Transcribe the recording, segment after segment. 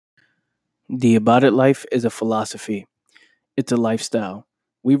The About It life is a philosophy, it's a lifestyle.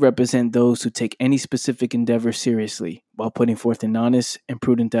 We represent those who take any specific endeavor seriously while putting forth an honest and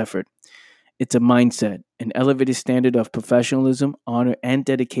prudent effort. It's a mindset, an elevated standard of professionalism, honor, and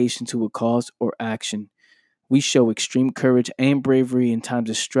dedication to a cause or action. We show extreme courage and bravery in times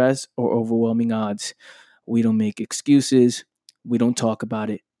of stress or overwhelming odds. We don't make excuses, we don't talk about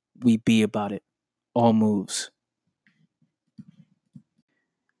it, we be about it. All moves.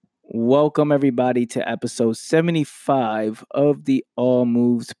 Welcome, everybody, to episode 75 of the All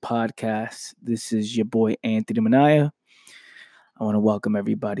Moves podcast. This is your boy, Anthony Manaya. I want to welcome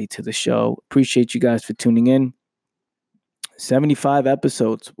everybody to the show. Appreciate you guys for tuning in. 75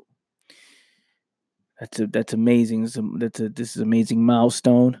 episodes. That's amazing. This is an amazing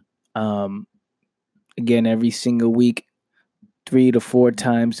milestone. Again, every single week, 3 to 4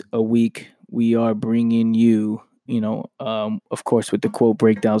 times a week, we are bringing you, of course, with the quote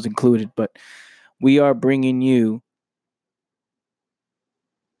breakdowns included, but we are bringing you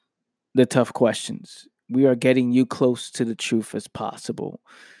the tough questions. We are getting you close to the truth as possible.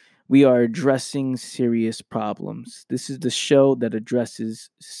 We are addressing serious problems. This is the show that addresses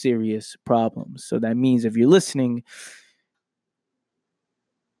serious problems. So that means if you're listening,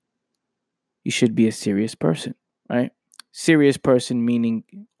 you should be a serious person, right? Serious person meaning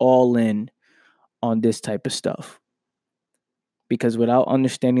all in on this type of stuff. Because without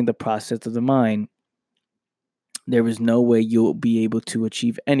understanding the process of the mind, there is no way you'll be able to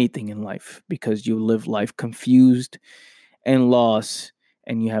achieve anything in life because you live life confused and lost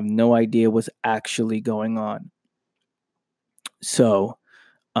and you have no idea what's actually going on. So,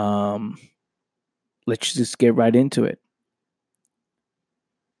 let's just get right into it.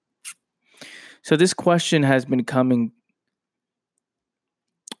 So this question has been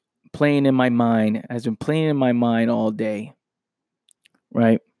playing in my mind all day,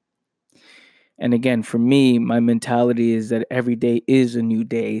 right? And again, for me, my mentality is that every day is a new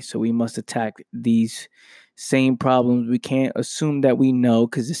day. So we must attack these same problems. We can't assume that we know,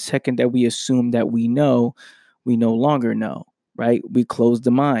 because the second that we assume that we no longer know, right? We close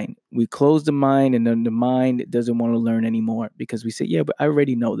the mind. And then the mind doesn't want to learn anymore because we say, yeah, but I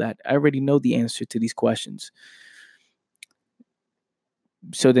already know that. I already know the answer to these questions.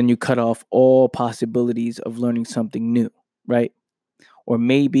 So then you cut off all possibilities of learning something new, right? Or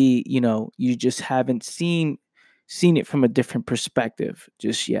maybe, you just haven't seen it from a different perspective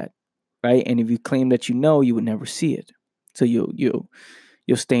just yet, right? And if you claim that you would never see it. So you'll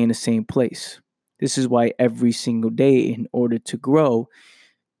stay in the same place. This is why every single day, in order to grow,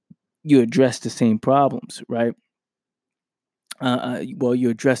 you address the same problems, right? You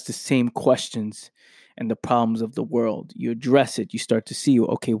address the same questions and the problems of the world. You address it. You start to see,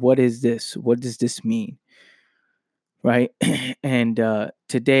 okay, what is this? What does this mean? Right? And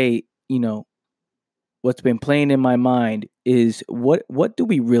today, what's been playing in my mind is what do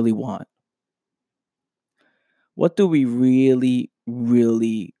we really want? What do we really,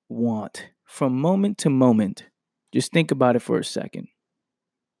 really want? From moment to moment, just think about it for a second.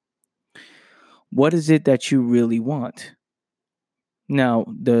 What is it that you really want? Now,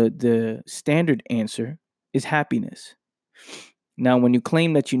 the standard answer is happiness. Now, when you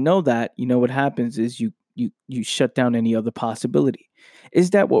claim that you know that, what happens is you shut down any other possibility. Is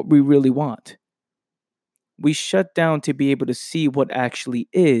that what we really want? We shut down to be able to see what actually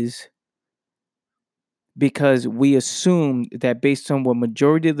is, because we assume that based on what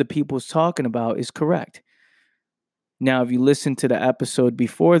majority of the people is talking about is correct. Now, if you listen to the episode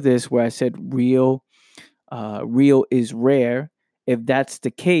before this where I said real is rare, if that's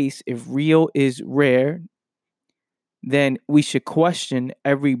the case, if real is rare, then we should question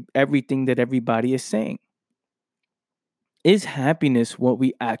everything that everybody is saying. Is happiness what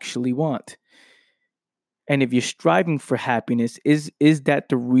we actually want? And if you're striving for happiness, is that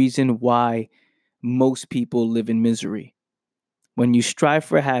the reason why most people live in misery? When you strive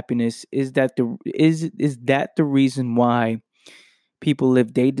for happiness, is that the reason why people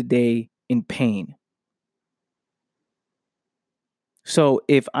live day to day in pain? So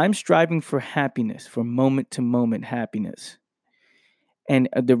if I'm striving for happiness, for moment to moment happiness, and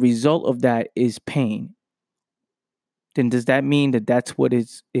the result of that is pain, then does that mean that that's what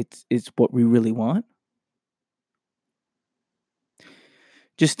it's what we really want?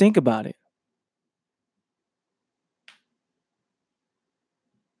 Just think about it.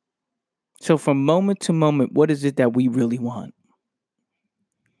 So from moment to moment, what is it that we really want?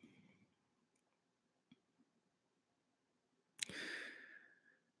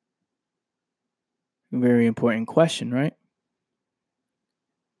 Very important question, right?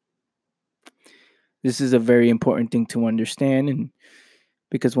 This is a very important thing to understand, and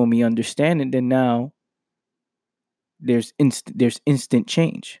Because when we understand it, then now there's instant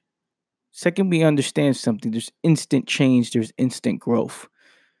change. Second, we understand something, there's instant change, there's instant growth.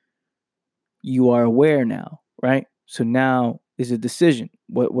 You are aware now, right? So now is a decision.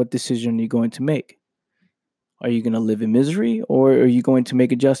 What decision are you going to make? Are you going to live in misery, or are you going to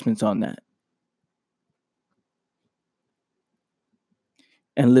make adjustments on that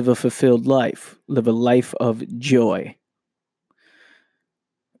and live a fulfilled life, live a life of joy?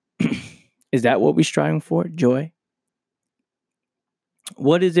 Is that what we're striving for? Joy?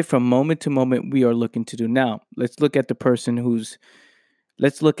 What is it from moment to moment we are looking to do? Now, let's look at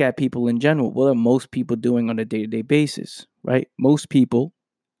let's look at people in general. What are most people doing on a day-to-day basis, right? Most people,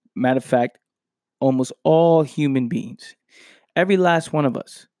 matter of fact, almost all human beings, every last one of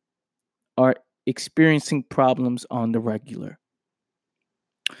us, are experiencing problems on the regular.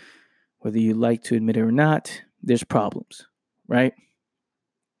 Whether you like to admit it or not, there's problems, right?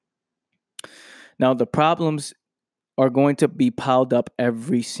 Now, the problems are going to be piled up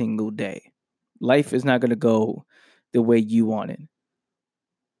every single day. Life is not going to go the way you want it.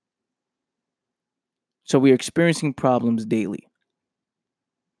 So we're experiencing problems daily.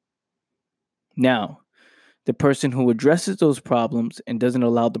 Now, the person who addresses those problems and doesn't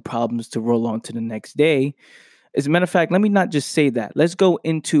allow the problems to roll on to the next day, as a matter of fact, let me not just say that. Let's go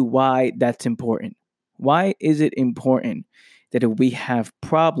into why that's important. Why is it important that if we have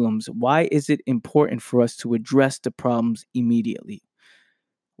problems, why is it important for us to address the problems immediately?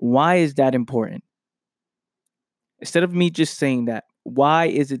 Why is that important? Instead of me just saying that, why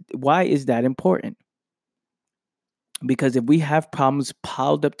is that important? Because if we have problems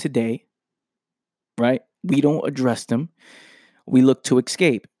piled up today, right? We don't address them. We look to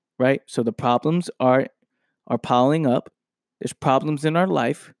escape, right? So the problems are piling up. There's problems in our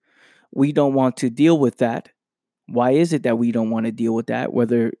life. We don't want to deal with that. Why is it that we don't want to deal with that?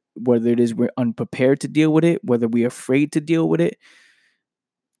 Whether it is we're unprepared to deal with it, whether we're afraid to deal with it,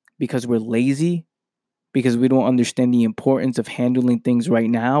 because we're lazy, because we don't understand the importance of handling things right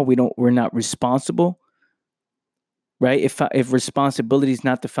now. We're not responsible, right? If responsibility is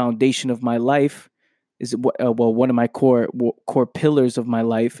not the foundation of my life, is one of my core pillars of my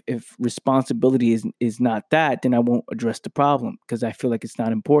life. If responsibility is not that, then I won't address the problem because I feel like it's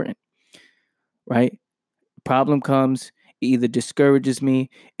not important, right? Problem comes, it either discourages me,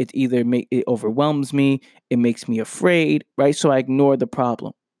 it overwhelms me, it makes me afraid, right? So I ignore the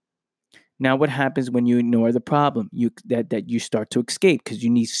problem. Now, what happens when you ignore the problem? You start to escape because you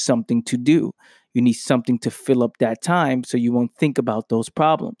need something to do. You need something to fill up that time so you won't think about those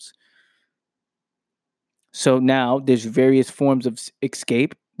problems. So now there's various forms of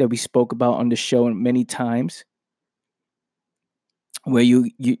escape that we spoke about on the show many times, where you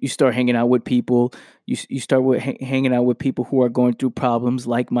start hanging out with people. You start hanging out with people who are going through problems,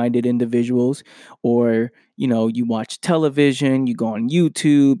 like-minded individuals, or you watch television, you go on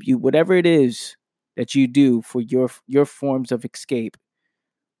YouTube, whatever it is that you do for your forms of escape,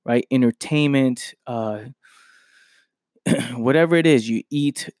 right? Entertainment, whatever it is, you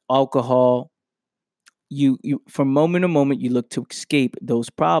eat alcohol. You from moment to moment you look to escape those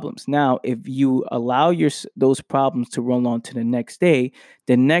problems. Now, if you allow those problems to roll on to the next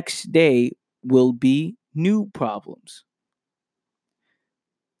day will be new problems.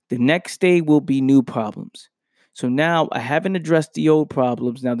 The next day will be new problems. So now I haven't addressed the old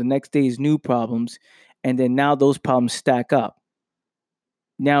problems. Now the next day is new problems, and then now those problems stack up.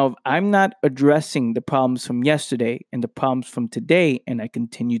 Now, if I'm not addressing the problems from yesterday and the problems from today, and I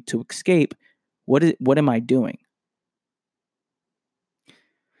continue to escape, what am I doing?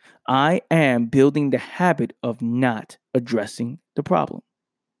 I am building the habit of not addressing the problem.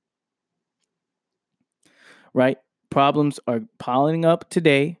 Right? Problems are piling up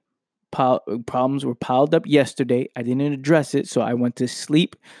today. Problems were piled up yesterday. I didn't address it, so I went to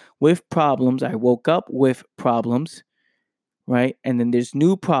sleep with problems. I woke up with problems, right? And then there's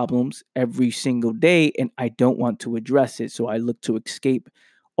new problems every single day, and I don't want to address it, so I look to escape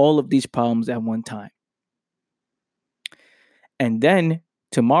all of these problems at one time. And then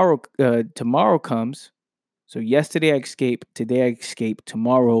tomorrow comes. So yesterday I escape, today I escape,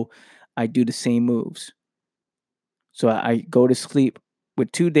 tomorrow I do the same moves. So I go to sleep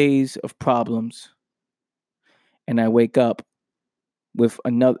with 2 days of problems, and I wake up with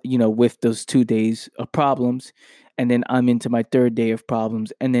another, with those 2 days of problems, and then I'm into my third day of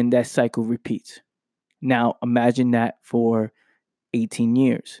problems, and then that cycle repeats. Now imagine that for 18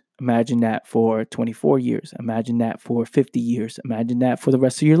 years. Imagine that for 24 years. Imagine that for 50 years. Imagine that for the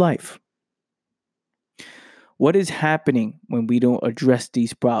rest of your life. What is happening when we don't address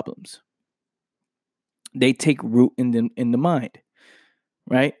these problems? They take root in the mind.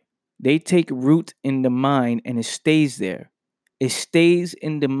 right? They take root in the mind and it stays there. It stays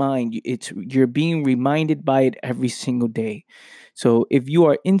in the mind. You're being reminded by it every single day. So if you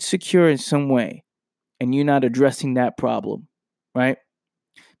are insecure in some way and you're not addressing that problem, right?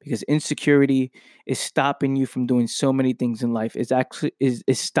 Because insecurity is stopping you from doing so many things in life. It's actually is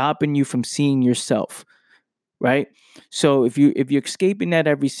stopping you from seeing yourself, right? So if you're escaping that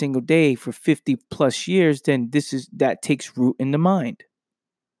every single day for 50 plus years, then that takes root in the mind.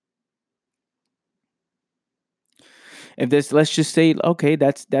 If this, let's just say, okay,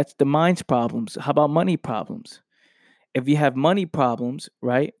 that's the mind's problems. How about money problems? If you have money problems,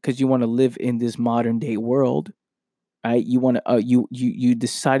 right? Because you want to live in this modern day world, right? You want to you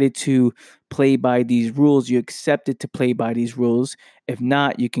decided to play by these rules. You accepted to play by these rules. If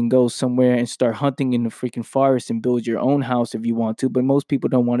not, you can go somewhere and start hunting in the freaking forest and build your own house if you want to. But most people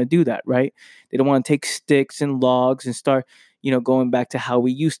don't want to do that, right? They don't want to take sticks and logs and start, going back to how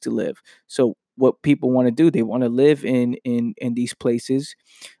we used to live. So what people want to do, they want to live in these places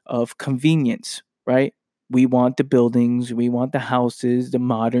of convenience, right? We want the buildings, we want the houses, the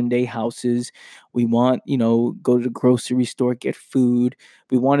modern day houses. We want, go to the grocery store, get food.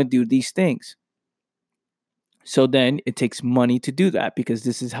 We want to do these things. So then it takes money to do that because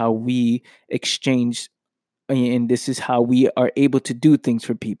this is how we exchange and this is how we are able to do things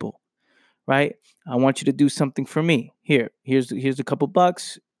for people, right? I want you to do something for me. Here's a couple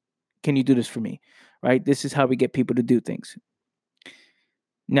bucks. Can you do this for me? Right? This is how we get people to do things.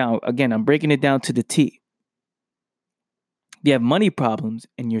 Now, again, I'm breaking it down to the T. You have money problems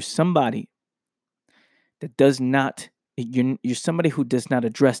and you're somebody that does not you're somebody who does not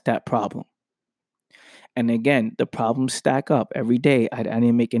address that problem. And again, the problems stack up every day. I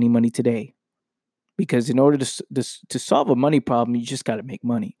didn't make any money today because in order to solve a money problem, you just got to make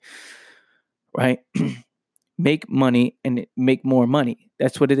money, right? Make money and make more money.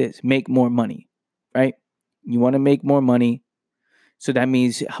 That's what it is. Make more money, right? You want to make more money. So that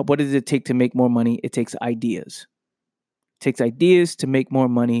means, what does it take to make more money? It takes ideas. It takes ideas to make more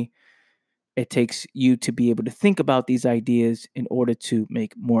money. It takes you to be able to think about these ideas in order to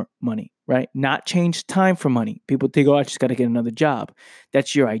make more money, right? Not change time for money. People think, oh, I just got to get another job.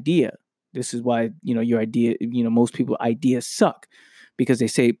 That's your idea. This is why, your idea, most people ideas suck because they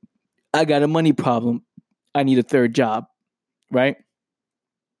say, I got a money problem. I need a third job, right?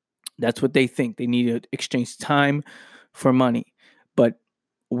 That's what they think. They need to exchange time for money, but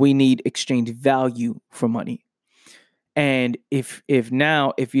we need exchange value for money. And if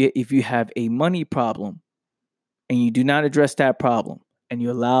you have a money problem and you do not address that problem and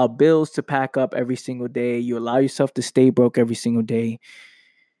you allow bills to pack up every single day, you allow yourself to stay broke every single day.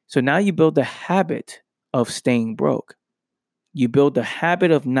 So now you build the habit of staying broke. You build the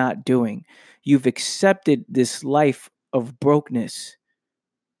habit of not doing. You've accepted this life of brokenness.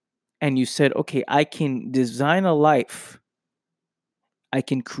 And you said, okay, I can design a life. I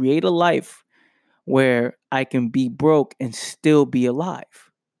can create a life where I can be broke and still be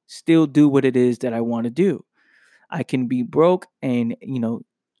alive, still do what it is that I want to do. I can be broke and,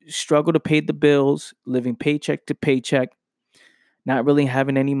 struggle to pay the bills, living paycheck to paycheck, not really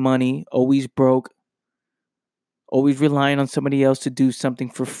having any money, always broke, always relying on somebody else to do something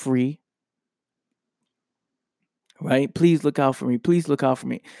for free. Right? Please look out for me. Please look out for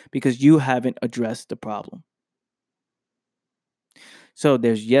me because you haven't addressed the problem. So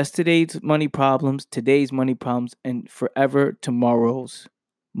there's yesterday's money problems, today's money problems, and forever tomorrow's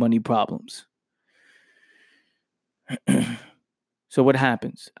money problems. So what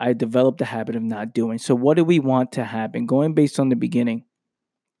happens? I developed the habit of not doing. So what do we want to happen? Going based on the beginning.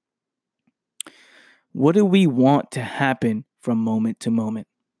 What do we want to happen from moment to moment?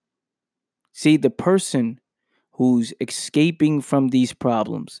 See, the person who's escaping from these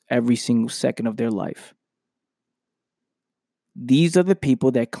problems every single second of their life, these are the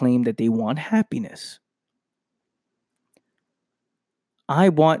people that claim that they want happiness. I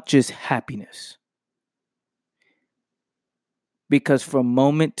want just happiness. Because from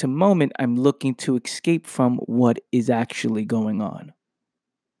moment to moment, I'm looking to escape from what is actually going on.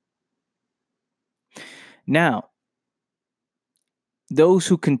 Now, those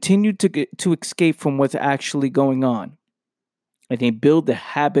who continue to escape from what's actually going on, and they build the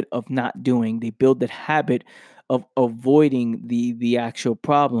habit of not doing, they build the habit of avoiding the actual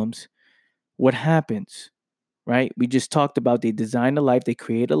problems, what happens, right? We just talked about they design a life, they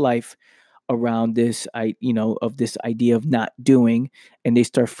create a life around this, of this idea of not doing, and they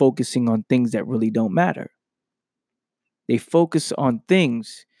start focusing on things that really don't matter. They focus on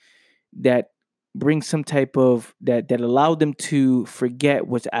things that bring some type of that allow them to forget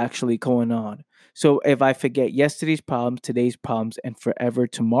what's actually going on. So if I forget yesterday's problems, today's problems, and forever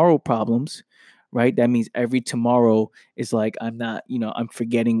tomorrow problems, right? That means every tomorrow is like I'm not, I'm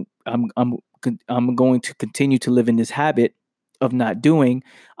forgetting. I'm going to continue to live in this habit of not doing.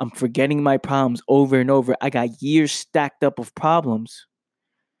 I'm forgetting my problems over and over. I got years stacked up of problems.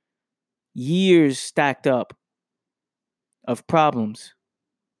 Years stacked up of problems.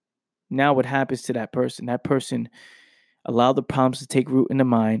 Now what happens to that person? That person allowed the problems to take root in the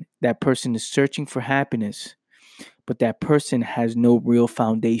mind. That person is searching for happiness, but that person has no real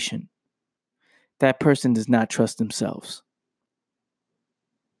foundation. That person does not trust themselves.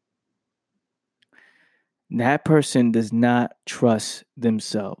 That person does not trust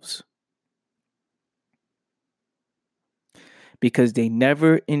themselves because they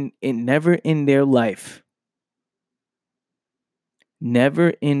never in their life, never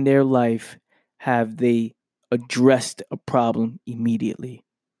in their life have they addressed a problem immediately.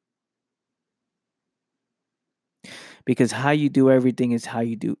 Because how you do everything is how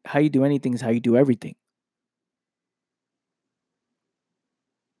you do anything is how you do everything.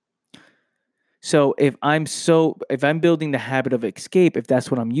 So if I'm building the habit of escape, if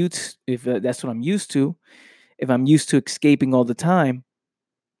that's what I'm used to, if I'm used to escaping all the time,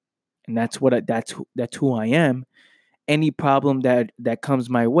 and that's who I am, any problem that comes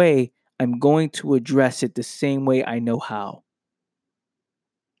my way, I'm going to address it the same way I know how.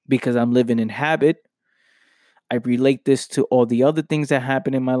 Because I'm living in habit. I relate this to all the other things that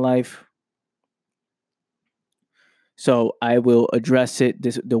happen in my life. So I will address it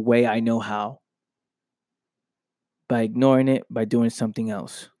the way I know how. By ignoring it, by doing something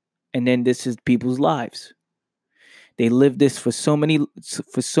else. And then this is people's lives. They live this for so many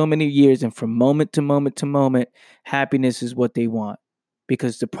years, and from moment to moment to moment, happiness is what they want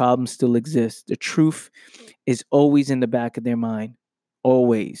because the problem still exists. The truth is always in the back of their mind,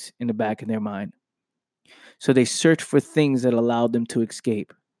 always in the back of their mind. So they search for things that allow them to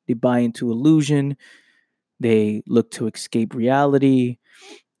escape. They buy into illusion. They look to escape reality.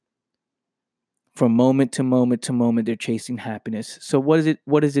 From moment to moment to moment, they're chasing happiness. So what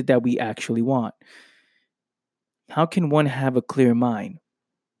is it that we actually want? How can one have a clear mind?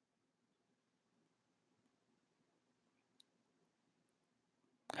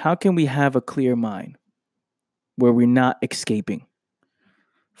 How can we have a clear mind where we're not escaping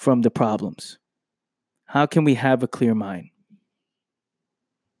from the problems? How can we have a clear mind?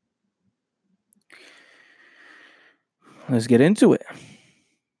 Let's get into it.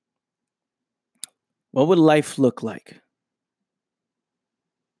 What would life look like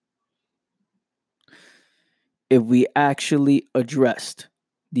if we actually addressed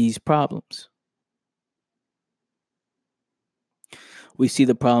these problems? We see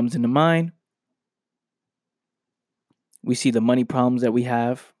the problems in the mind. We see the money problems that we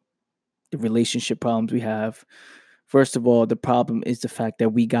have, the relationship problems we have. First of all, the problem is the fact that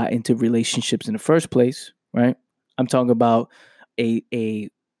we got into relationships in the first place, right? I'm talking about a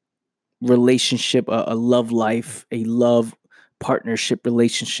relationship, a love life, a love partnership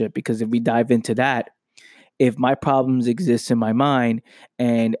relationship. Because if we dive into that, if my problems exist in my mind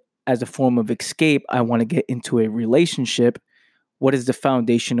and as a form of escape, I want to get into a relationship, what is the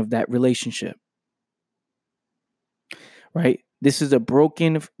foundation of that relationship? Right? This is a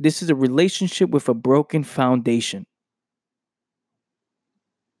relationship with a broken foundation.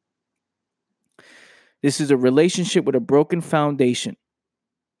 This is a relationship with a broken foundation.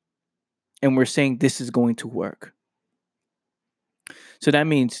 And we're saying this is going to work. So that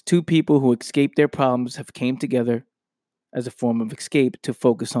means two people who escaped their problems have came together as a form of escape to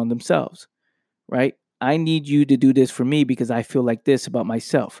focus on themselves, right? I need you to do this for me because I feel like this about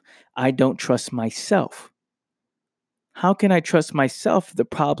myself. I don't trust myself. How can I trust myself if the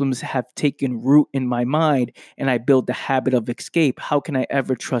problems have taken root in my mind and I build the habit of escape? How can I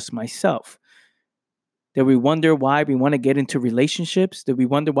ever trust myself? That we wonder why we want to get into relationships? That we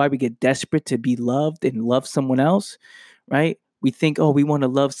wonder why we get desperate to be loved and love someone else, right? We think, oh, we want to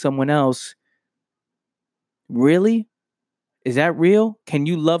love someone else. Really? Is that real? Can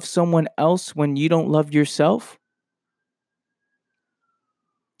you love someone else when you don't love yourself?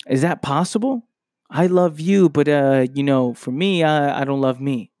 Is that possible? I love you, but for me, I don't love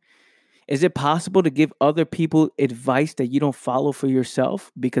me. Is it possible to give other people advice that you don't follow for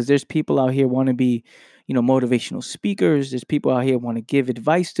yourself? Because there's people out here want to be, motivational speakers. There's people out here want to give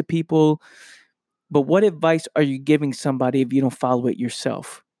advice to people. But what advice are you giving somebody if you don't follow it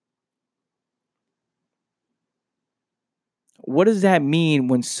yourself? What does that mean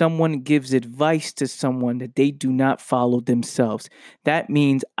when someone gives advice to someone that they do not follow themselves? That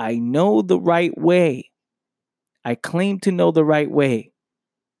means I know the right way. I claim to know the right way.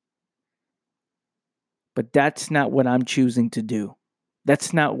 But that's not what I'm choosing to do.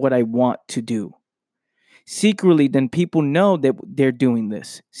 That's not what I want to do. Secretly, then people know that they're doing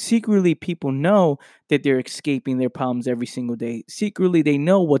this. Secretly, people know that they're escaping their problems every single day. Secretly, they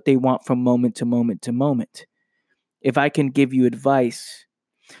know what they want from moment to moment to moment. If I can give you advice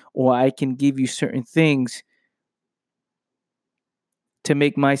or I can give you certain things to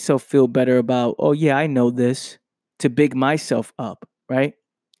make myself feel better about, oh, yeah, I know this, to big myself up, right?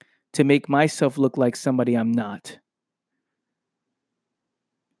 To make myself look like somebody I'm not.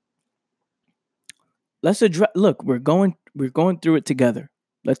 Let's address, look, we're going through it together.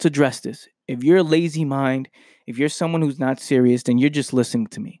 Let's address this. If you're a lazy mind, if you're someone who's not serious, then you're just listening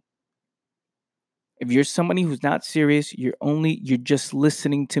to me. If you're somebody who's not serious, you're just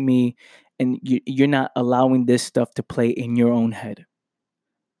listening to me, and you're not allowing this stuff to play in your own head.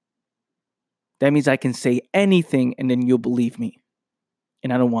 That means I can say anything and then you'll believe me.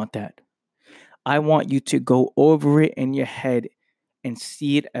 And I don't want that. I want you to go over it in your head and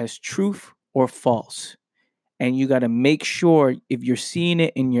see it as truth or false. And you got to make sure if you're seeing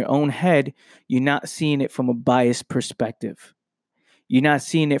it in your own head, you're not seeing it from a biased perspective. You're not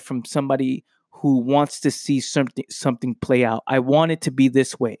seeing it from somebody who wants to see something play out. I want it to be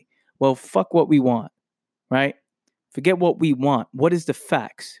this way. Well, fuck what we want, right? Forget what we want. What is the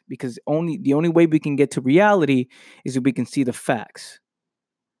facts? Because the only way we can get to reality is if we can see the facts.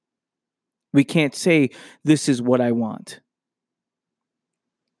 We can't say this is what I want.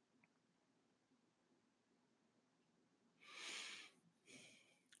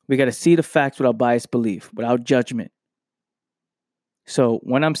 We got to see the facts without biased belief, without judgment. So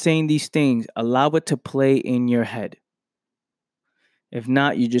when I'm saying these things, allow it to play in your head. If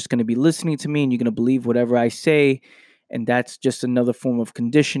not, you're just going to be listening to me and you're going to believe whatever I say. And that's just another form of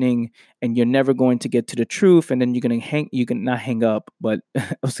conditioning. And you're never going to get to the truth. And then you're going to you can not hang up, but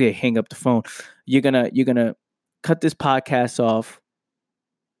I'll say hang up the phone. You're going to cut this podcast off.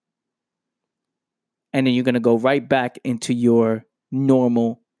 And then you're going to go right back into your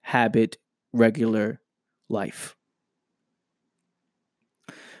normal habit, regular life.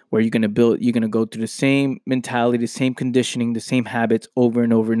 Where you're going to go through the same mentality, the same conditioning, the same habits over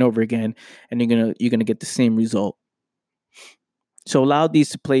and over and over again, and you're going to get the same result. So allow these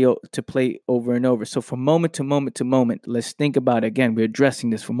to play over and over. So from moment to moment to moment, let's think about it again. We're addressing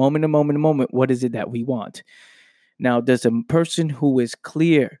this from moment to moment to moment. What is it that we want? Now, does a person who is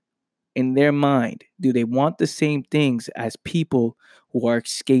clear in their mind, do they want the same things as people who are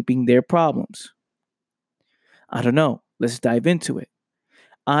escaping their problems? I don't know. Let's dive into it.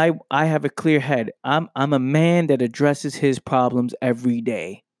 I have a clear head. I'm a man that addresses his problems every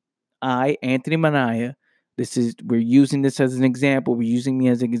day. I, Anthony Manaya, we're using this as an example. We're using me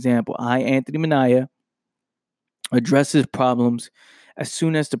as an example. I, Anthony Manaya, addresses problems as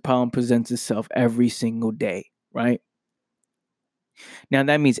soon as the problem presents itself every single day, right? Now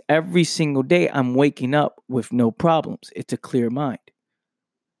that means every single day I'm waking up with no problems. It's a clear mind,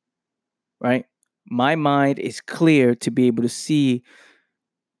 right? My mind is clear to be able to see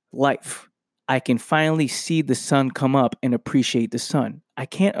life. I can finally see the sun come up and appreciate the sun. I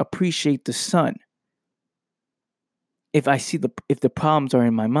can't appreciate the sun if the problems are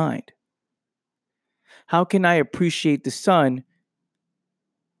in my mind. How can I appreciate the sun?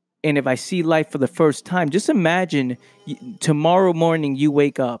 And if I see life for the first time, just imagine tomorrow morning you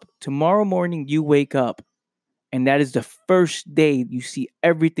wake up. Tomorrow morning you wake up, and that is the first day you see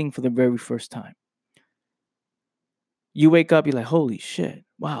everything for the very first time. You wake up, you're like, holy shit.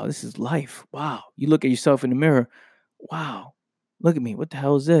 Wow, this is life. Wow. You look at yourself in the mirror. Wow. Look at me. What the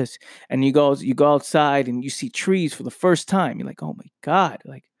hell is this? And you go outside and you see trees for the first time. You're like, oh my God.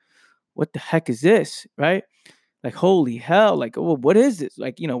 Like, what the heck is this? Right? Like, holy hell. Like, oh, what is this?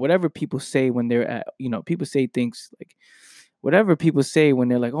 Like, whatever people say when they're at, people say things like, whatever people say when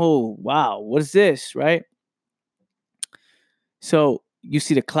they're like, oh, wow, what is this? Right? So you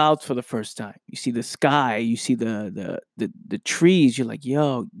see the clouds for the first time. You see the sky. You see the trees. You're like,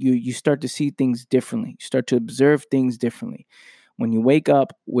 yo, you start to see things differently. You start to observe things differently. When you wake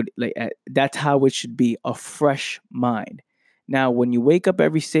up with that's how it should be, a fresh mind. Now, when you wake up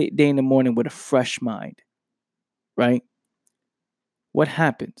every day in the morning with a fresh mind, right? What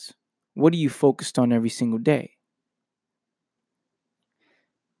happens? What are you focused on every single day?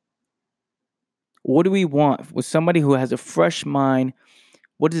 What do we want with somebody who has a fresh mind?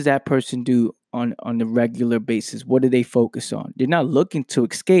 What does that person do on the regular basis? What do they focus on? They're not looking to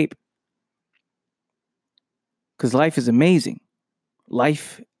escape, because life is amazing.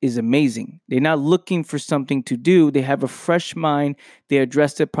 Life is amazing. They're not looking for something to do. They have a fresh mind. They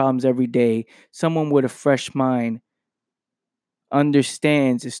address their problems every day. Someone with a fresh mind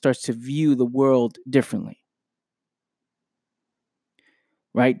understands, it starts to view the world differently.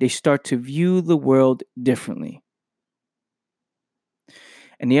 Right? They start to view the world differently.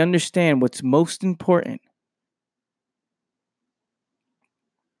 And they understand what's most important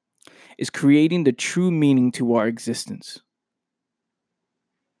is creating the true meaning to our existence.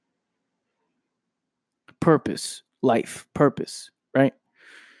 Purpose, life, purpose, right?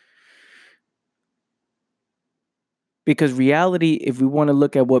 Because reality, if we want to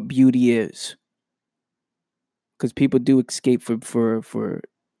look at what beauty is, because people do escape for for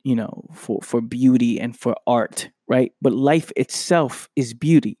beauty and for art, right? But life itself is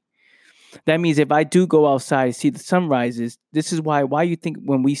beauty. That means if I do go outside and see the sunrises, this is why you think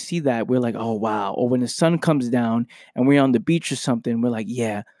when we see that, we're like, oh, wow. Or when the sun comes down and we're on the beach or something, we're like,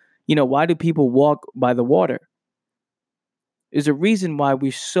 yeah. Why do people walk by the water? There's a reason why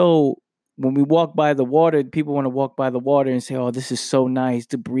when we walk by the water, people want to walk by the water and say, oh, this is so nice.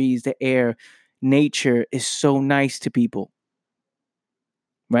 The breeze, the air, nature is so nice to people,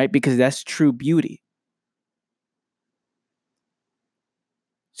 right? Because that's true beauty.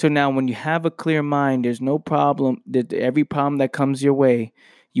 So now when you have a clear mind, there's no problem. That every problem that comes your way,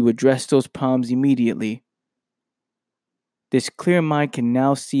 you address those problems immediately. This clear mind can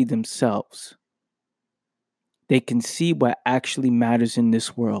now see themselves. They can see what actually matters in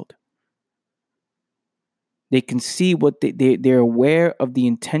this world. They can see what they're aware of the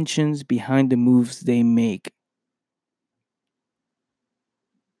intentions behind the moves they make.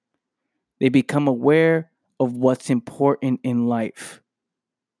 They become aware of what's important in life.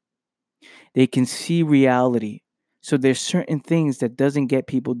 They can see reality. So there's certain things that doesn't get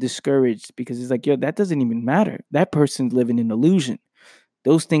people discouraged because it's like, yo, that doesn't even matter. That person's living in illusion.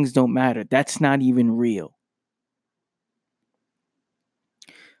 Those things don't matter. That's not even real.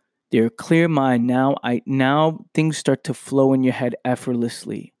 They're clear mind now. Now things start to flow in your head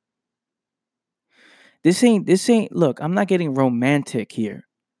effortlessly. This ain't look, I'm not getting romantic here.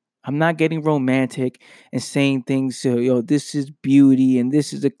 I'm not getting romantic and saying things so this is beauty and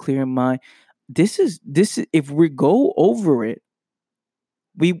this is a clear mind. This is if we go over it,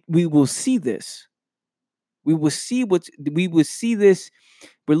 we will see this. We will see this.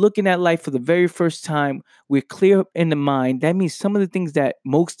 We're looking at life for the very first time. We're clear in the mind. That means some of the things that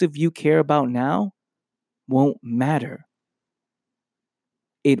most of you care about now won't matter.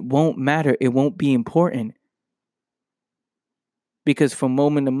 It won't matter. It won't be important. Because from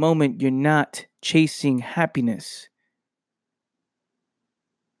moment to moment, you're not chasing happiness.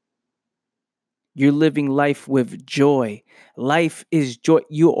 You're living life with joy. Life is joy.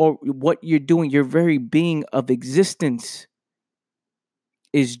 What you're doing, your very being of existence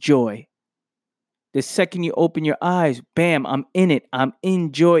is joy. The second you open your eyes, bam, I'm in it. I'm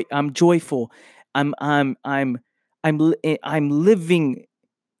in joy. I'm joyful. I'm living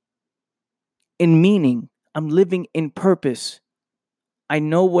in meaning. I'm living in purpose. I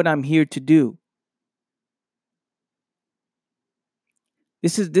know what I'm here to do.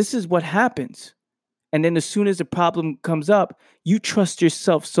 This is what happens. And then as soon as a problem comes up, you trust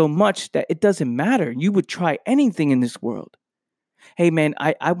yourself so much that it doesn't matter. You would try anything in this world. Hey man,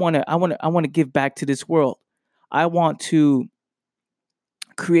 I wanna give back to this world. I want to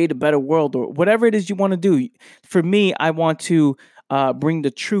create a better world or whatever it is you want to do. For me, I want to bring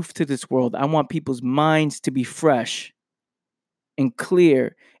the truth to this world. I want people's minds to be fresh and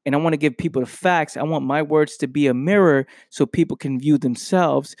clear. And I want to give people the facts. I want my words to be a mirror so people can view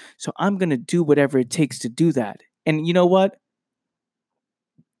themselves. So I'm going to do whatever it takes to do that. And you know what?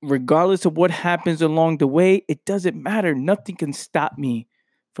 Regardless of what happens along the way, it doesn't matter. Nothing can stop me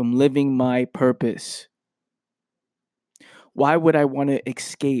from living my purpose. Why would I want to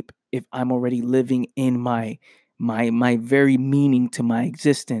escape if I'm already living in my very meaning to my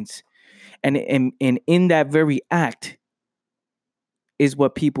existence? And in that very act is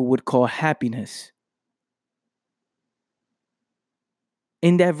what people would call happiness.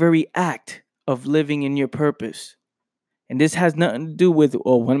 In that very act of living in your purpose. And this has nothing to do with,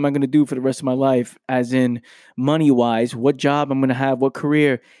 oh, what am I going to do for the rest of my life? As in money-wise, what job I'm going to have, what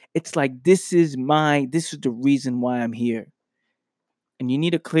career. It's like, this is the reason why I'm here. And you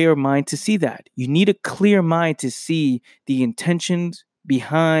need a clear mind to see that. You need a clear mind to see the intentions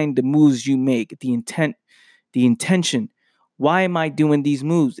behind the moves you make, the intention. Why am I doing these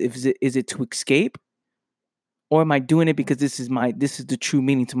moves? Is it to escape? Or am I doing it because this is the true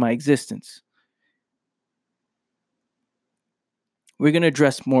meaning to my existence? We're going to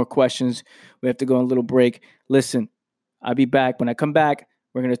address more questions. We have to go on a little break. Listen, I'll be back. When I come back,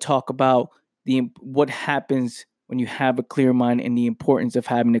 we're going to talk about what happens when you have a clear mind and the importance of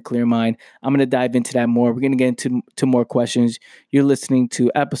having a clear mind. I'm going to dive into that more. We're going to get into more questions. You're listening to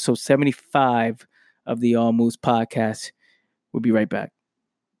episode 75 of the All Moves podcast. We'll be right back.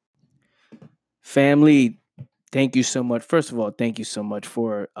 Family, thank you so much. First of all, thank you so much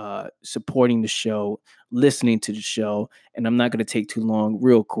for supporting the show, listening to the show. And I'm not going to take too long,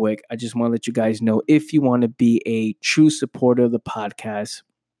 real quick. I just want to let you guys know, if you want to be a true supporter of the podcast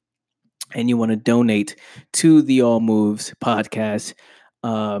and you want to donate to the All Moves podcast,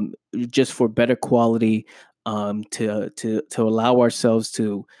 just for better quality, to allow ourselves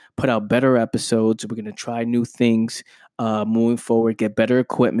to put out better episodes. We're going to try new things moving forward, get better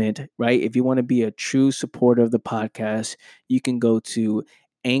equipment, right? If you want to be a true supporter of the podcast, you can go to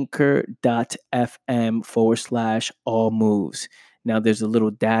anchor.fm/all moves. Now there's a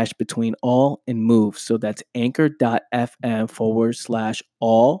little dash between all and moves. So that's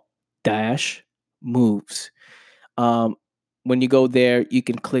anchor.fm/all dash moves. When you go there, you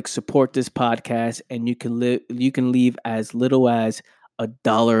can click support this podcast, and you can leave as little as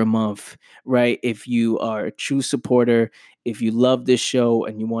 $1 a month, right? If you are a true supporter, if you love this show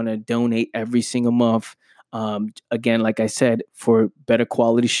and you want to donate every single month, again, like I said, for better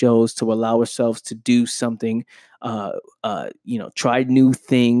quality shows, to allow ourselves to do something, try new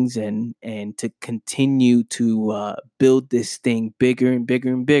things, and to continue to build this thing bigger and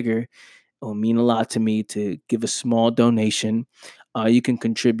bigger and bigger. It will mean a lot to me to give a small donation. You can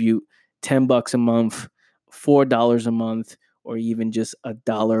contribute $10 a month, $4 a month, or even just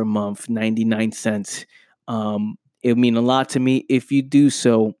 $1 a month, 99 cents. It will mean a lot to me. If you do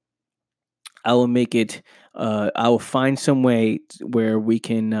so, I will make it, I will find some way where we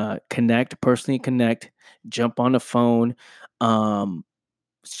can personally connect, jump on the phone,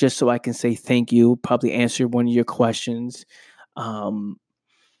 just so I can say thank you, probably answer one of your questions. So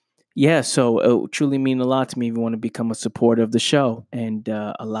it will truly mean a lot to me if you want to become a supporter of the show and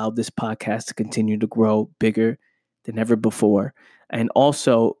allow this podcast to continue to grow bigger than ever before. And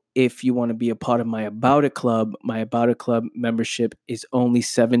also, if you want to be a part of my About It Club membership is only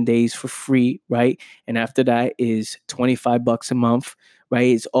 7 days for free, right? And after that is $25 a month, right?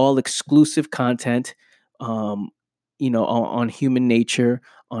 It's all exclusive content, on human nature,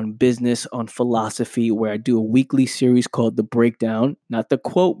 on business, on philosophy, where I do a weekly series called The Breakdown, not the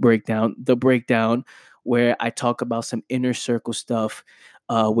quote breakdown, The Breakdown, where I talk about some inner circle stuff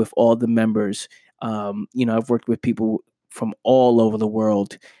with all the members. I've worked with people from all over the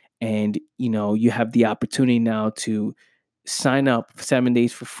world, and, you have the opportunity now to sign up 7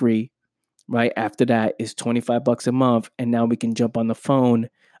 days for free. Right after that is $25 a month, and now we can jump on the phone,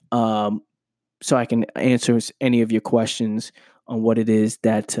 so I can answer any of your questions on what it is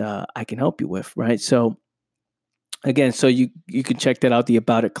that I can help you with, right? So again, so you can check that out,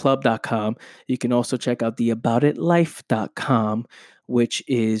 theaboutitclub.com. You can also check out theaboutitlife.com, which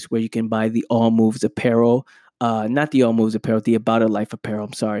is where you can buy the All Moves apparel. Not the All Moves apparel, the About It Life apparel.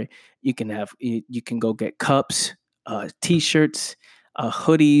 I'm sorry. You can go get cups, t-shirts,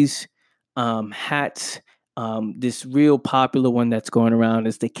 hoodies, hats. This real popular one that's going around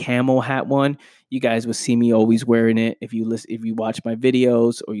is the camel hat one. You guys will see me always wearing it. If you watch my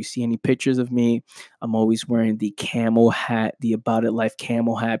videos or you see any pictures of me, I'm always wearing the camel hat, the About It Life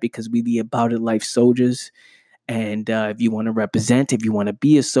camel hat, because we the About It Life soldiers. And if you want to represent, if you want to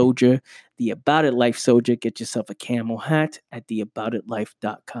be a soldier, the About It Life soldier, get yourself a camel hat at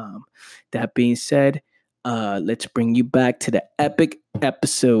theaboutitlife.com. That being said, let's bring you back to the epic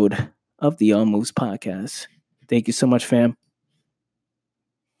episode of the All Moves podcast. Thank you so much, fam.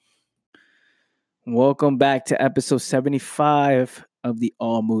 Welcome back to episode 75 of the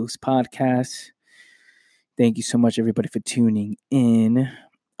All Moves podcast. Thank you so much, everybody, for tuning in.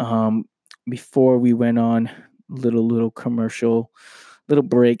 Before we went on, little commercial, little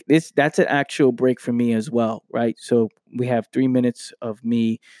break. That's an actual break for me as well, right? So we have 3 minutes of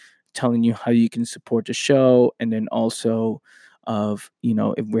me telling you how you can support the show, and then also of,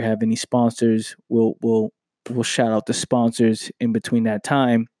 if we have any sponsors, we'll shout out the sponsors in between that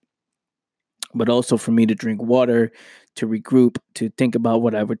time. But also for me to drink water, to regroup, to think about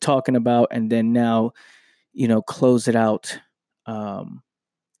what I were talking about, and then now, close it out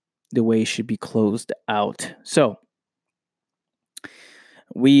the way it should be closed out. So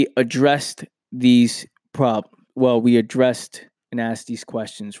we addressed these problems. Well, we addressed and asked these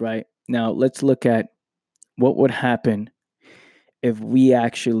questions, right? Now let's look at what would happen if we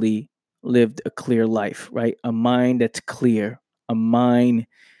actually lived a clear life, right? A mind that's clear, a mind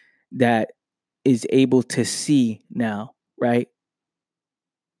that is able to see now, right?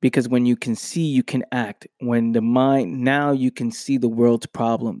 Because when you can see, you can act. When the mind, now you can see the world's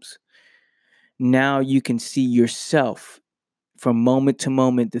problems. Now you can see yourself from moment to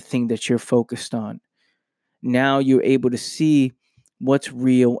moment, the thing that you're focused on. Now you're able to see what's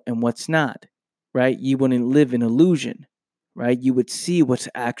real and what's not, right? You wouldn't live in illusion, right? You would see what's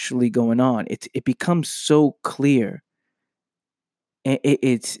actually going on. It becomes so clear. And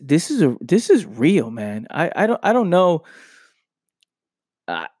this is real, man. I don't know.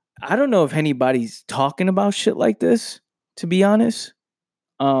 I, I don't know if anybody's talking about shit like this, to be honest.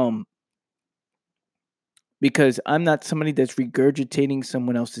 Um, because I'm not somebody that's regurgitating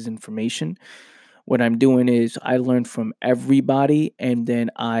someone else's information. What I'm doing is I learn from everybody, and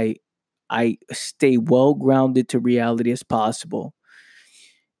then I stay well grounded to reality as possible.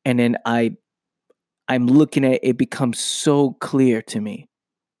 And then I'm looking at it becomes so clear to me.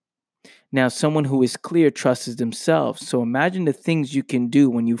 Now, someone who is clear trusts themselves. So imagine the things you can do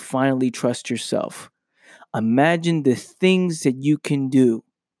when you finally trust yourself. Imagine the things that you can do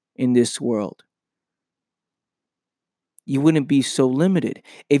in this world. You wouldn't be so limited.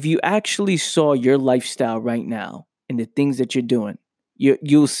 If you actually saw your lifestyle right now and the things that you're doing,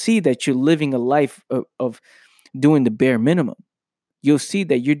 you'll see that you're living a life of doing the bare minimum. You'll see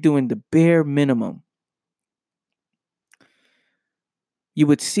that you're doing the bare minimum. You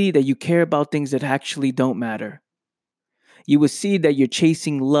would see that you care about things that actually don't matter. You would see that you're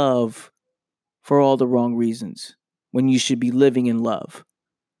chasing love for all the wrong reasons when you should be living in love.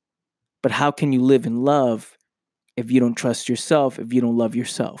 But how can you live in love if you don't trust yourself, if you don't love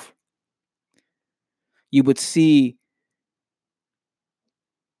yourself? You would see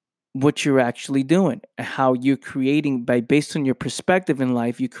what you're actually doing, how you're creating by based on your perspective in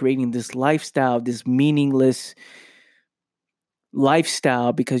life, you're creating this lifestyle, this meaningless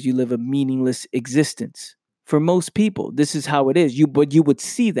lifestyle because you live a meaningless existence. For most people, this is how it is. But you would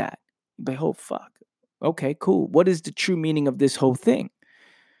see that. You'd be like, oh fuck. Okay, cool. What is the true meaning of this whole thing?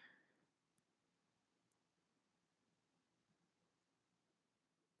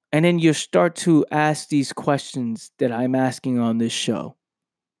 And then you start to ask these questions that I'm asking on this show.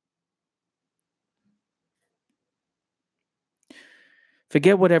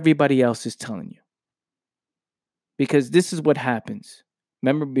 Forget what everybody else is telling you. Because this is what happens.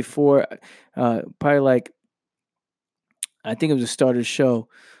 Remember before, probably like, I think it was the start of the show.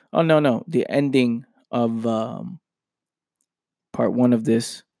 Oh, no. The ending of part one of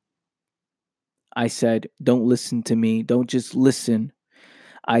this. I said, don't listen to me. Don't just listen.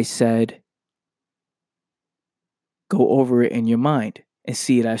 I said, go over it in your mind and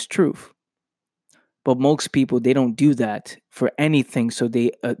see it as truth. But most people, they don't do that for anything. So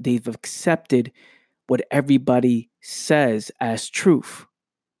they've accepted what everybody says as truth.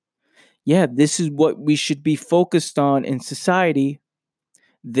 Yeah, this is what we should be focused on in society.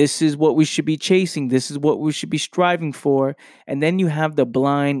 This is what we should be chasing. This is what we should be striving for. And then you have the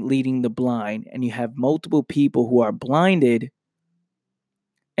blind leading the blind, and you have multiple people who are blinded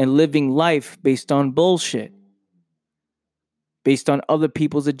and living life based on bullshit, based on other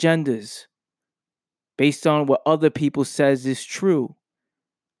people's agendas, based on what other people says is true.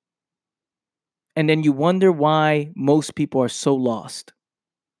 And then you wonder why most people are so lost.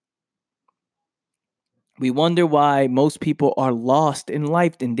 We wonder why most people are lost in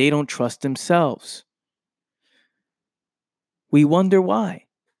life and they don't trust themselves. We wonder why.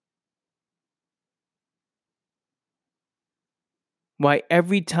 Why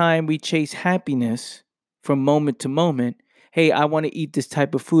every time we chase happiness from moment to moment, hey, I want to eat this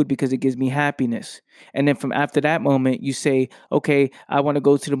type of food because it gives me happiness. And then from after that moment, you say, okay, I want to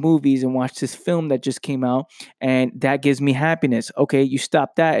go to the movies and watch this film that just came out and that gives me happiness. Okay, you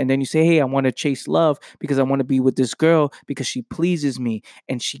stop that. And then you say, hey, I want to chase love because I want to be with this girl because she pleases me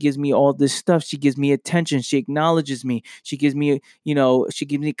and she gives me all this stuff. She gives me attention. She acknowledges me. She gives me, she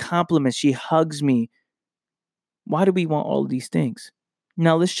gives me compliments. She hugs me. Why do we want all of these things?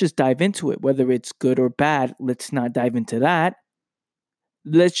 Now let's just dive into it. Whether it's good or bad, let's not dive into that.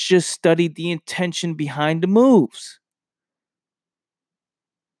 Let's just study the intention behind the moves.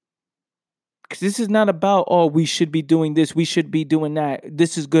 Because this is not about, oh, we should be doing this, we should be doing that.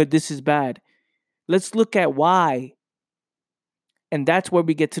 This is good, this is bad. Let's look at why. And that's where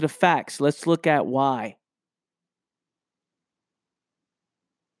we get to the facts. Let's look at why.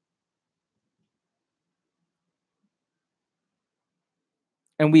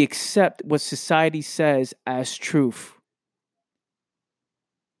 And we accept what society says as truth.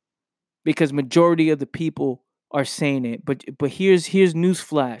 Because majority of the people are saying it. But here's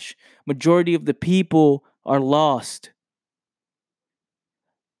newsflash. Majority of the people are lost.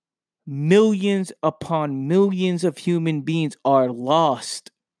 Millions upon millions of human beings are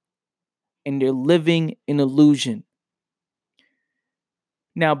lost. And they're living in illusion.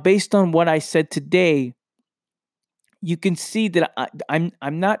 Now, based on what I said today, you can see that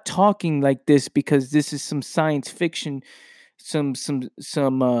I'm not talking like this because this is some science fiction, some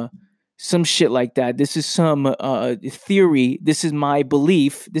shit like that. This is some theory. This is my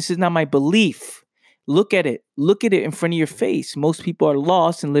belief. This is not my belief. Look at it. Look at it in front of your face. Most people are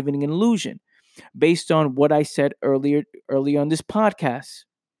lost and living in an illusion based on what I said earlier on this podcast.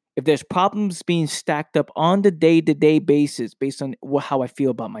 If there's problems being stacked up on the day-to-day basis based on how I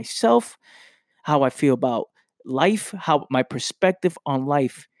feel about myself, how I feel about life, how my perspective on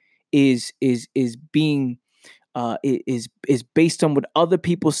life is being is based on what other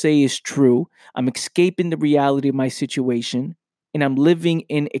people say is true. I'm escaping the reality of my situation and I'm living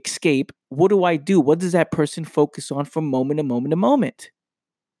in escape. What do I do? What does that person focus on from moment to moment to moment?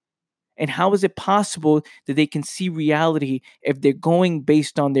 And how is it possible that they can see reality if they're going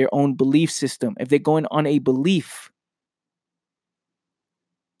based on their own belief system, if they're going on a belief?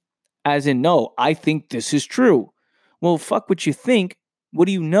 As in, no, I think this is true. Well, fuck what you think. What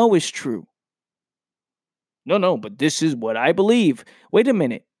do you know is true? No, but this is what I believe. Wait a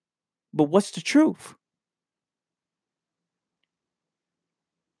minute. But what's the truth?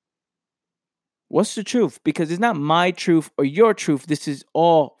 What's the truth? Because it's not my truth or your truth. This is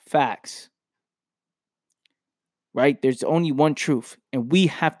all facts, right? There's only one truth, and we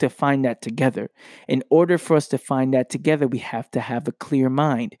have to find that together. In order for us to find that together, we have to have a clear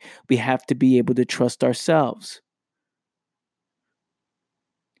mind. We have to be able to trust ourselves.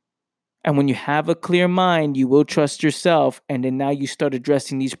 And when you have a clear mind, you will trust yourself. And then now you start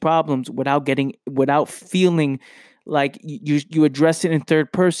addressing these problems without feeling like you address it in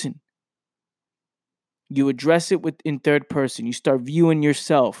third person. You address it in third person. You start viewing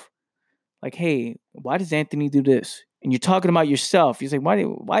yourself like, hey, why does Anthony do this? And you're talking about yourself. You're like,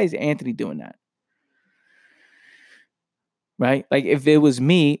 why is Anthony doing that? Right? Like if it was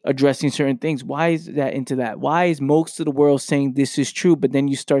me addressing certain things, why is that into that? Why is most of the world saying this is true? But then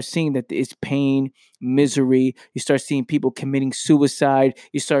you start seeing that it's pain, misery. You start seeing people committing suicide.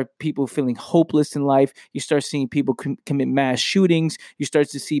 You start people feeling hopeless in life. You start seeing people commit mass shootings. You start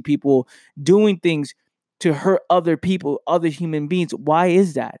to see people doing things to hurt other people, other human beings. Why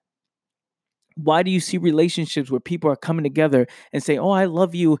is that? Why do you see relationships where people are coming together and say, "Oh, I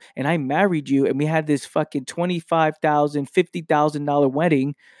love you and I married you and we had this fucking $25,000, $50,000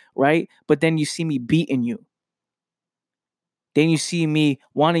 wedding," right? But then you see me beating you. Then you see me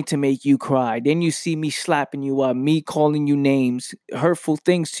wanting to make you cry. Then you see me slapping you up, me calling you names, hurtful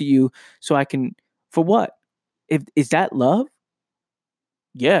things to you so I can for what? If is that love?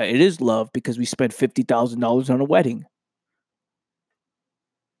 Yeah, it is love because we spent $50,000 on a wedding.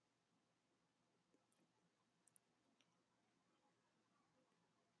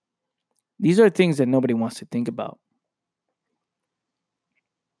 These are things that nobody wants to think about.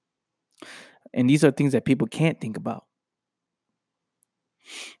 And these are things that people can't think about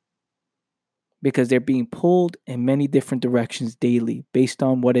because they're being pulled in many different directions daily based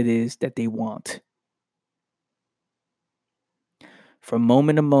on what it is that they want. From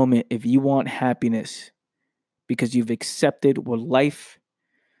moment to moment, if you want happiness because you've accepted what life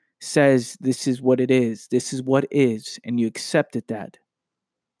says this is what is, and you accepted that.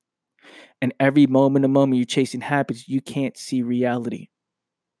 And every moment to moment you're chasing happiness, you can't see reality.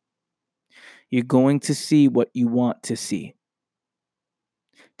 You're going to see what you want to see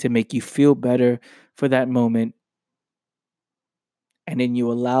to make you feel better for that moment. And then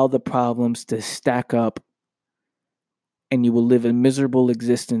you allow the problems to stack up and you will live a miserable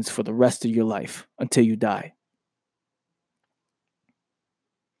existence for the rest of your life until you die.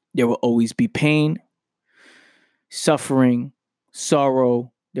 There will always be pain, suffering,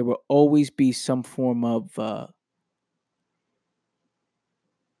 sorrow. There will always be some form of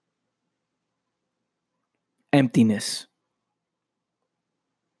emptiness.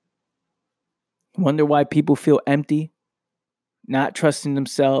 Wonder why people feel empty, not trusting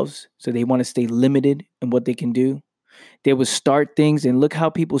themselves, so they want to stay limited in what they can do. They will start things, and look how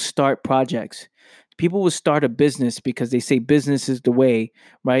people start projects. People will start a business because they say business is the way,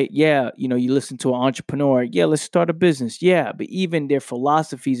 right? Yeah, you listen to an entrepreneur. Yeah, let's start a business. Yeah, but even their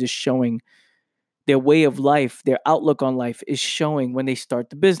philosophies is showing, their way of life, their outlook on life is showing when they start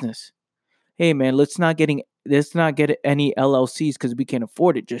the business. Hey, man, let's not get any LLCs because we can't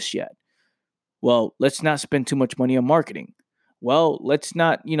afford it just yet. Well, let's not spend too much money on marketing. Well, let's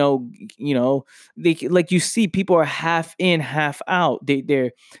not, they like you see people are half in, half out.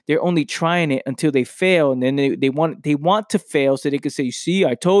 They're only trying it until they fail, and then they want to fail so they can say, "See,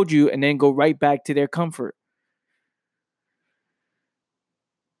 I told you," and then go right back to their comfort.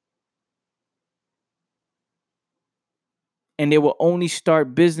 And they will only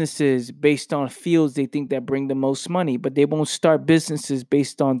start businesses based on fields they think that bring the most money, but they won't start businesses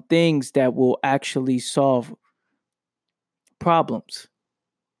based on things that will actually solve problems.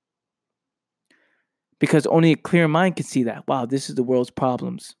 Because only a clear mind can see that. Wow, this is the world's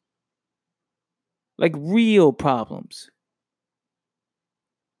problems. Like real problems.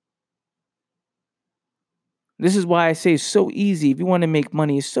 This is why I say it's so easy. If you want to make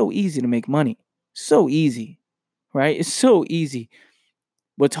money, it's so easy to make money. So easy, right? It's so easy.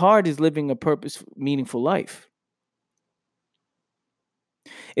 What's hard is living a purpose, meaningful life.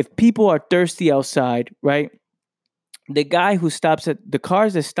 If people are thirsty outside, right? The guy who stops at the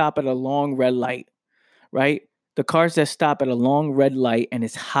cars that stop at a long red light, right? The cars that stop at a long red light and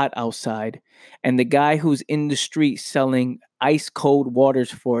it's hot outside, and the guy who's in the street selling ice cold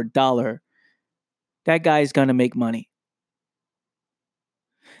waters for $1, that guy is gonna make money.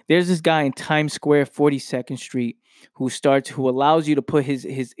 There's this guy in Times Square, 42nd Street, who allows you to put his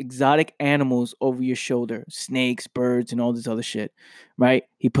exotic animals over your shoulder, snakes, birds, and all this other shit, right?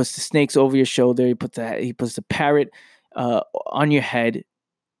 He puts the snakes over your shoulder. He puts the parrot on your head,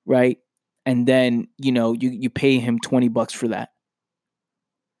 right? And then you pay him $20 for that.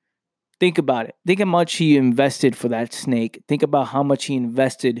 Think about it. Think how much he invested for that snake. Think about how much he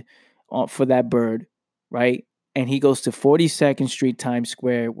invested for that bird, right? And he goes to 42nd Street, Times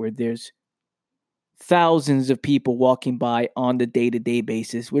Square, where there's thousands of people walking by on the day-to-day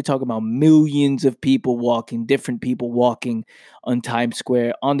basis. We're talking about millions of people walking, different people walking on Times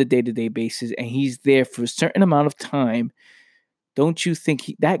Square on the day-to-day basis, and he's there for a certain amount of time. Don't you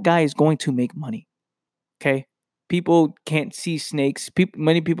think that guy is going to make money? Okay? People can't see snakes.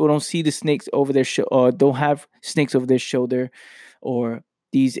 Many people don't see the snakes over their or don't have snakes over their shoulder, or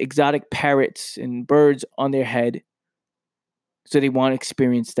these exotic parrots and birds on their head. So they want to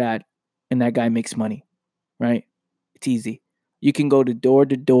experience that, and that guy makes money, right? It's easy. You can go to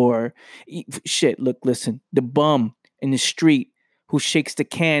door. Shit, look, listen. The bum in the street who shakes the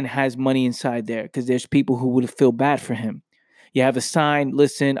can has money inside there because there's people who would feel bad for him. You have a sign,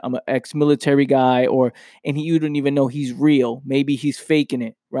 listen, I'm an ex-military guy, you don't even know he's real. Maybe he's faking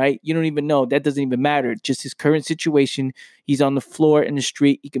it, right? You don't even know. That doesn't even matter. Just his current situation. He's on the floor in the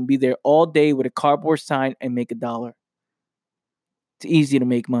street. He can be there all day with a cardboard sign and make $1. It's easy to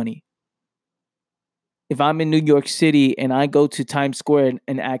make money. If I'm in New York City and I go to Times Square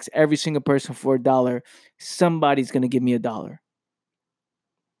and ask every single person for $1, somebody's going to give me $1.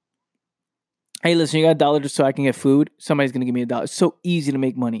 Hey, listen, you got $1 so I can get food? Somebody's going to give me $1. It's so easy to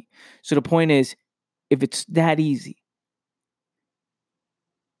make money. So the point is, if it's that easy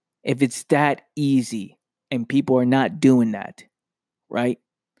and people are not doing that, right?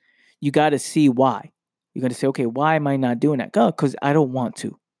 You got to see why. You got to say, okay, why am I not doing that? Because I don't want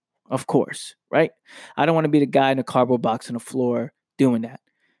to. Of course, right? I don't want to be the guy in a cardboard box on the floor doing that.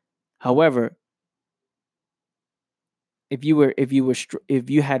 However, if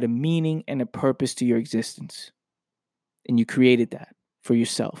you had a meaning and a purpose to your existence, and you created that for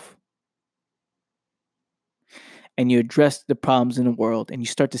yourself, and you address the problems in the world, and you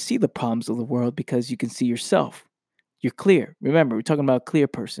start to see the problems of the world because you can see yourself, you're clear. Remember, we're talking about a clear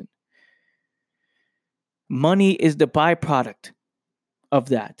person. Money is the byproduct of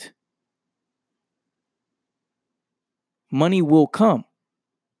that. Money will come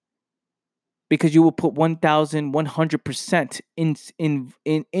because you will put 1,100%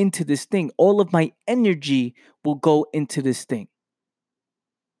 into this thing. All of my energy will go into this thing.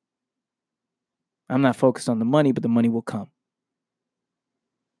 I'm not focused on the money, but the money will come.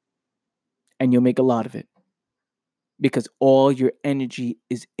 And you'll make a lot of it because all your energy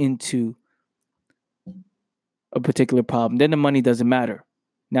is into a particular problem. Then the money doesn't matter.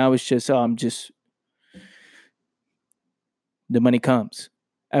 Now it's just, the money comes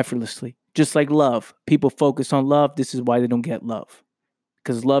effortlessly. Just like love. People focus on love. This is why they don't get love.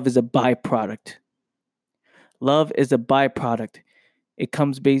 Because love is a byproduct. Love is a byproduct. It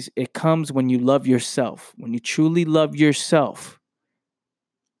comes when you love yourself. When you truly love yourself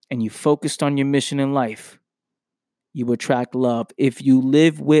and you focused on your mission in life, you attract love. If you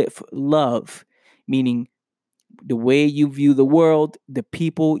live with love, meaning the way you view the world, the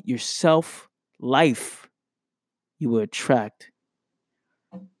people, yourself, life, you will attract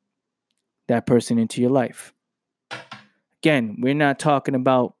that person into your life. Again, we're not talking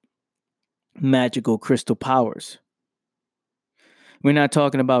about magical crystal powers. We're not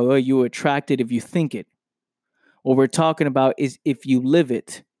talking about, you're attracted if you think it. What we're talking about is if you live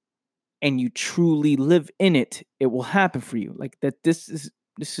it and you truly live in it, it will happen for you. Like that, this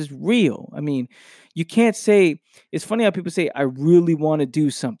is real. I mean, you can't say, it's funny how people say, I really want to do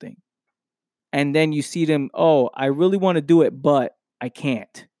something. and then you see them, oh, I really want to do it, but I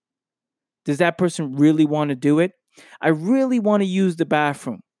can't. Does that person really want to do it? I really want to use the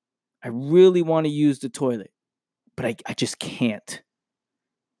bathroom. I really want to use the toilet, but I just can't.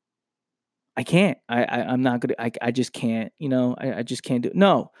 I can't. I'm not gonna. I just can't. I just can't do it.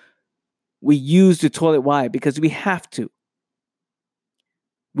 No, we use the toilet. Why? Because we have to.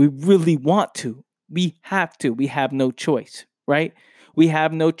 We really want to. We have to. We have no choice, right? We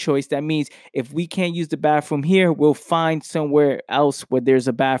have no choice. That means if we can't use the bathroom here, we'll find somewhere else where there's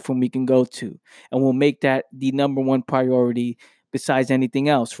a bathroom we can go to. And we'll make that the number one priority besides anything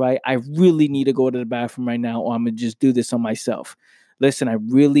else, right? I really need to go to the bathroom right now, or I'm going to just do this on myself. Listen, I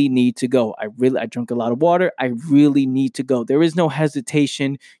really need to go. I drink a lot of water. I really need to go. There is no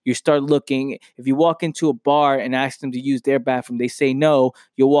hesitation. You start looking. If you walk into a bar and ask them to use their bathroom, they say no.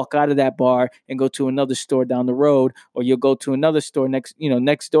 You'll walk out of that bar and go to another store down the road, or you'll go to another store next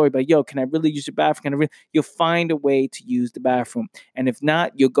door. But yo, can I really use your bathroom? You'll find a way to use the bathroom. And if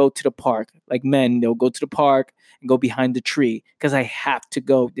not, you'll go to the park. Like men, they'll go to the park and go behind the tree because I have to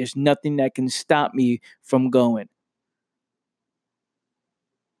go. There's nothing that can stop me from going.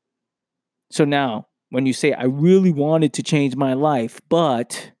 So now, when you say, I really wanted to change my life,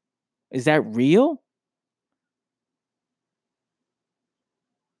 but is that real?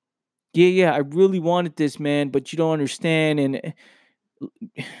 Yeah, I really wanted this, man, but you don't understand. And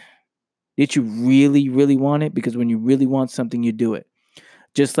did you really, really want it? Because when you really want something, you do it.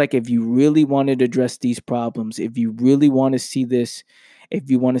 Just like if you really wanted to address these problems, if you really want to see this, if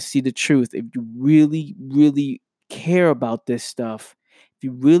you want to see the truth, if you really, really care about this stuff, if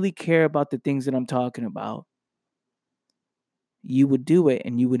you really care about the things that I'm talking about, you would do it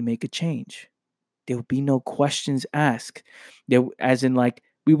and you would make a change. There would be no questions asked. As in, like,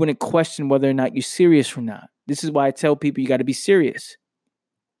 we wouldn't question whether or not you're serious or not. This is why I tell people you got to be serious.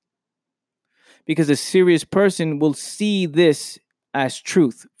 Because a serious person will see this as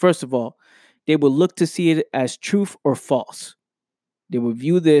truth. First of all, they will look to see it as truth or false. They will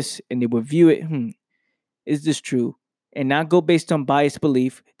view this and they will view it, is this true? And not go based on biased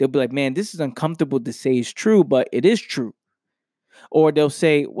belief. They'll be like, man, this is uncomfortable to say is true, but it is true. Or they'll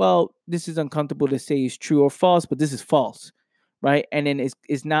say, well, this is uncomfortable to say is true or false, but this is false, right? And then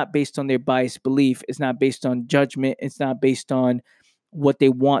it's not based on their biased belief. It's not based on judgment. It's not based on what they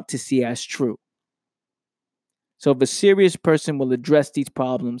want to see as true. So if a serious person will address these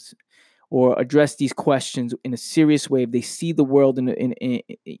problems or address these questions in a serious way, if they see the world in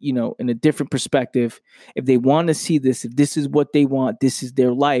a different perspective, if they want to see this, if this is what they want, this is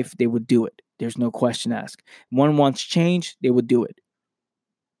their life, they would do it. There's no question asked. One wants change, they would do it.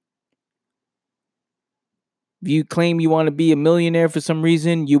 If you claim you want to be a millionaire for some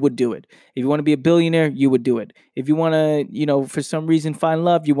reason, you would do it. If you want to be a billionaire, you would do it. If you want to, for some reason find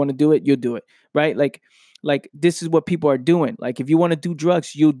love, you want to do it, you'll do it, right? Like this is what people are doing. Like if you want to do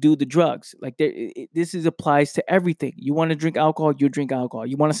drugs, you'll do the drugs. Like this applies to everything. You want to drink alcohol, you'll drink alcohol.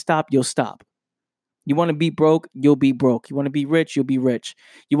 You want to stop, you'll stop. You want to be broke, you'll be broke. You want to be rich, you'll be rich.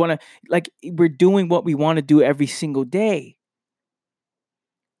 You want to, we're doing what we want to do every single day.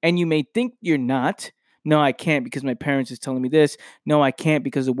 And you may think you're not. No, I can't because my parents is telling me this. No, I can't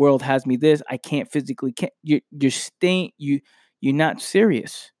because the world has me this. I can't physically. You're you're not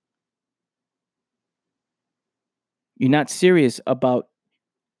serious. You're not serious about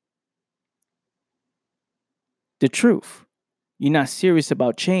the truth. You're not serious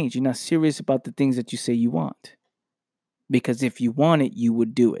about change. You're not serious about the things that you say you want. Because if you want it, you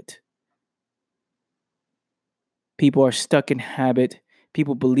would do it. People are stuck in habit.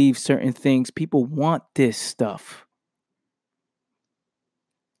 People believe certain things. People want this stuff.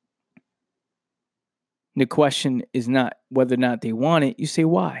 The question is not whether or not they want it. You say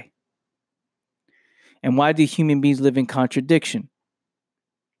why. And why do human beings live in contradiction?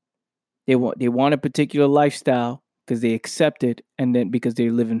 They want a particular lifestyle because they accept it, and then because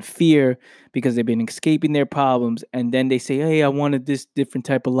they live in fear, because they've been escaping their problems, and then they say, hey, I wanted this different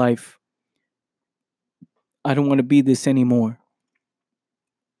type of life. I don't want to be this anymore.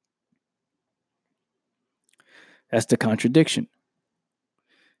 That's the contradiction.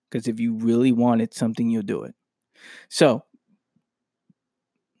 Because if you really wanted something, you'll do it. So,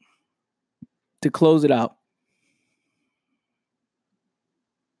 to close it out,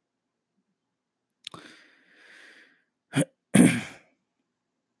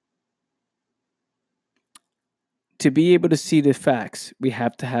 to be able to see the facts, we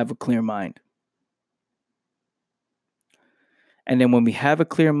have to have a clear mind. And then when we have a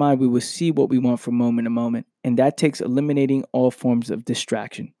clear mind, we will see what we want from moment to moment. And that takes eliminating all forms of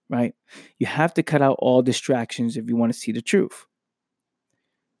distraction, right? You have to cut out all distractions if you want to see the truth.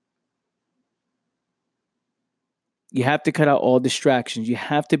 You have to cut out all distractions. You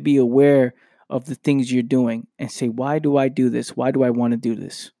have to be aware of the things you're doing and say, why do I do this? Why do I want to do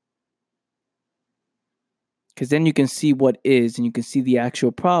this? Because then you can see what is and you can see the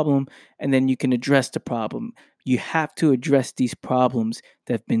actual problem, and then you can address the problem. You have to address these problems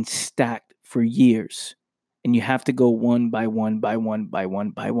that have been stacked for years. And you have to go one by one by one by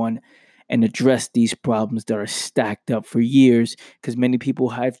one by one and address these problems that are stacked up for years, because many people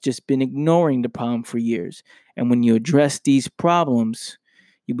have just been ignoring the problem for years. And when you address these problems,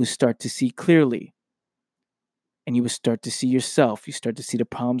 you will start to see clearly, and you will start to see yourself. You start to see the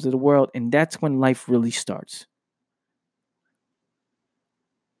problems of the world, and that's when life really starts.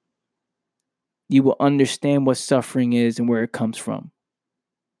 You will understand what suffering is and where it comes from.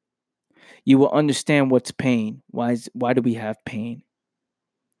 You will understand what's pain. Why do we have pain?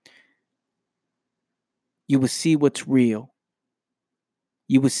 You will see what's real.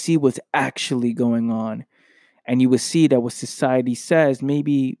 You will see what's actually going on. And you will see that what society says,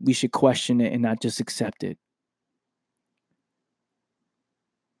 maybe we should question it and not just accept it.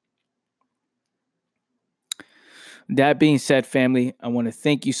 That being said, family, I want to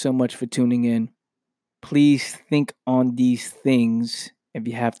thank you so much for tuning in. Please think on these things. If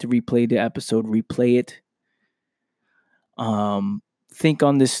you have to replay the episode, replay it. Think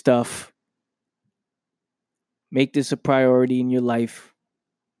on this stuff. Make this a priority in your life.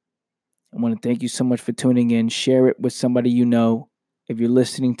 I want to thank you so much for tuning in. Share it with somebody you know. If you're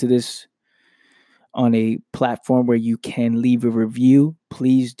listening to this on a platform where you can leave a review,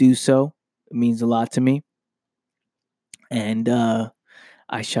 please do so. It means a lot to me. And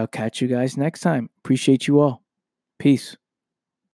I shall catch you guys next time. Appreciate you all. Peace.